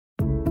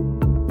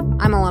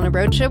I'm Alana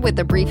Rocha with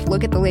a brief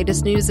look at the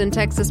latest news in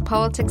Texas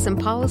politics and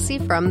policy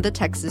from the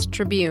Texas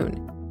Tribune.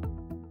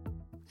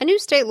 A new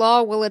state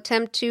law will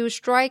attempt to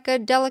strike a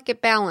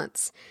delicate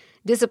balance,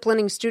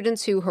 disciplining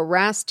students who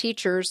harass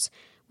teachers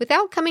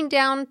without coming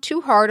down too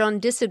hard on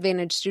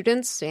disadvantaged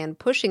students and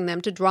pushing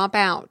them to drop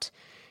out.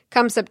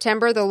 Come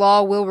September, the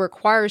law will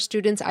require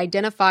students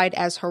identified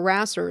as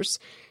harassers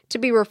to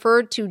be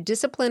referred to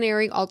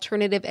disciplinary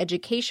alternative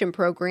education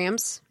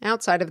programs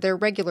outside of their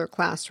regular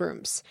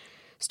classrooms.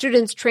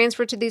 Students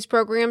transferred to these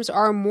programs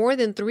are more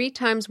than 3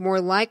 times more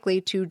likely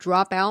to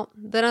drop out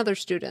than other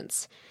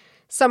students.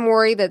 Some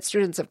worry that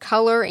students of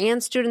color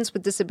and students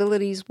with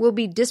disabilities will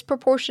be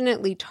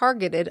disproportionately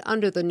targeted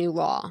under the new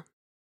law.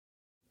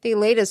 The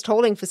latest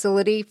holding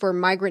facility for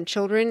migrant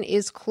children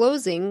is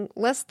closing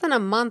less than a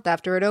month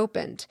after it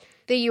opened.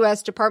 The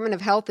U.S. Department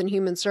of Health and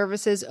Human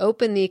Services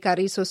opened the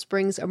Carrizo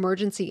Springs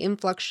Emergency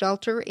Influx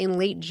Shelter in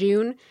late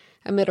June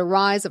amid a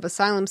rise of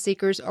asylum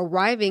seekers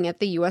arriving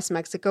at the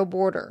U.S.-Mexico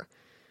border.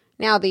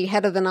 Now, the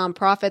head of the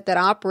nonprofit that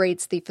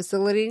operates the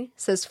facility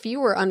says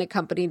fewer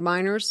unaccompanied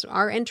minors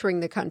are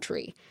entering the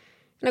country.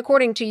 And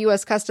according to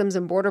U.S. Customs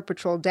and Border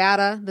Patrol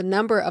data, the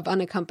number of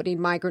unaccompanied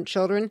migrant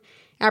children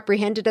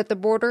apprehended at the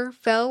border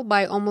fell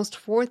by almost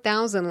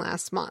 4,000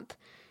 last month.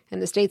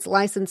 And the state's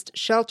licensed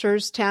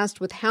shelters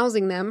tasked with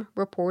housing them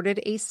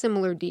reported a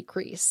similar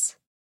decrease.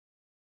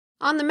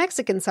 On the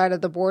Mexican side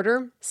of the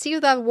border,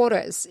 Ciudad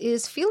Juarez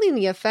is feeling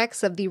the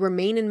effects of the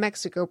Remain in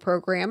Mexico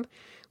program,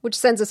 which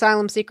sends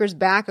asylum seekers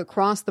back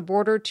across the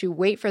border to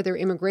wait for their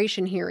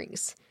immigration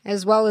hearings,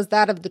 as well as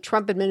that of the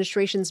Trump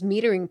administration's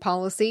metering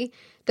policy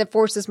that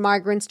forces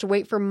migrants to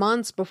wait for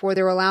months before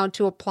they're allowed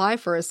to apply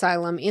for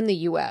asylum in the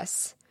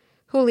U.S.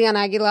 Julian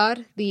Aguilar,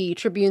 the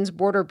Tribune's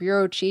border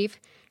bureau chief,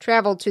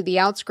 traveled to the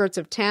outskirts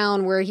of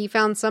town where he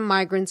found some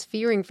migrants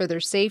fearing for their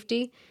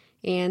safety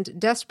and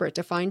desperate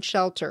to find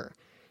shelter.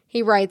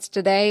 He writes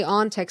today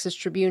on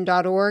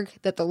TexasTribune.org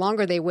that the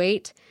longer they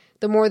wait,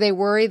 the more they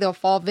worry they'll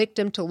fall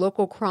victim to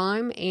local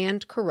crime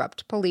and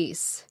corrupt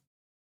police.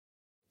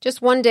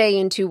 Just one day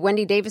into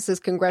Wendy Davis's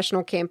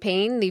congressional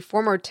campaign, the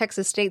former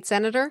Texas state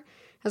senator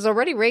has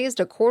already raised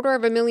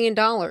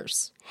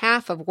 $250,000,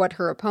 half of what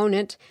her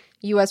opponent,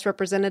 U.S.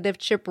 Representative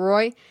Chip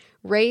Roy,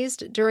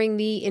 raised during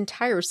the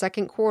entire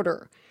second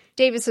quarter.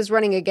 Davis is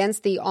running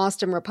against the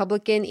Austin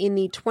Republican in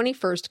the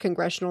 21st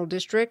Congressional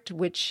District,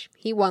 which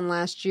he won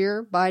last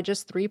year by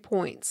just 3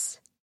 points.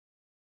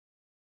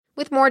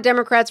 With more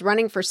Democrats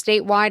running for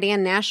statewide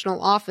and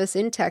national office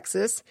in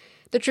Texas,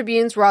 the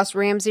Tribune's Ross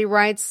Ramsey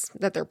writes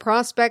that their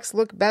prospects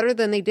look better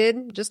than they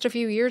did just a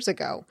few years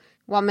ago.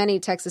 While many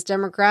Texas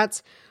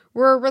Democrats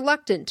were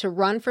reluctant to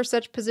run for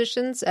such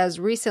positions as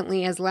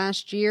recently as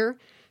last year,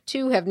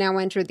 2 have now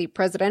entered the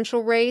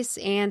presidential race,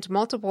 and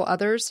multiple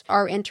others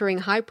are entering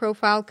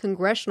high-profile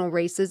congressional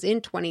races in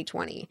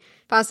 2020,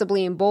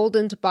 possibly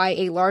emboldened by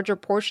a larger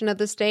portion of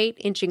the state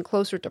inching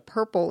closer to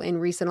purple in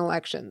recent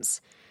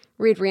elections.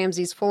 Read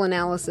Ramsey's full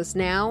analysis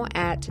now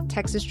at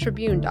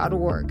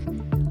TexasTribune.org.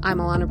 I'm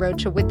Alana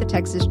Rocha with the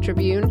Texas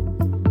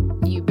Tribune.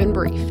 You've been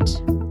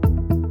briefed.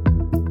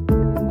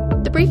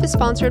 The brief is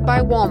sponsored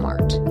by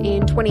Walmart.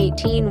 In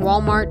 2018,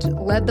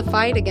 Walmart led the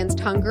fight against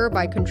hunger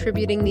by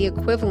contributing the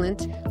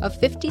equivalent of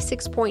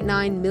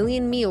 56.9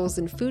 million meals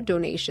in food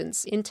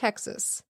donations in Texas.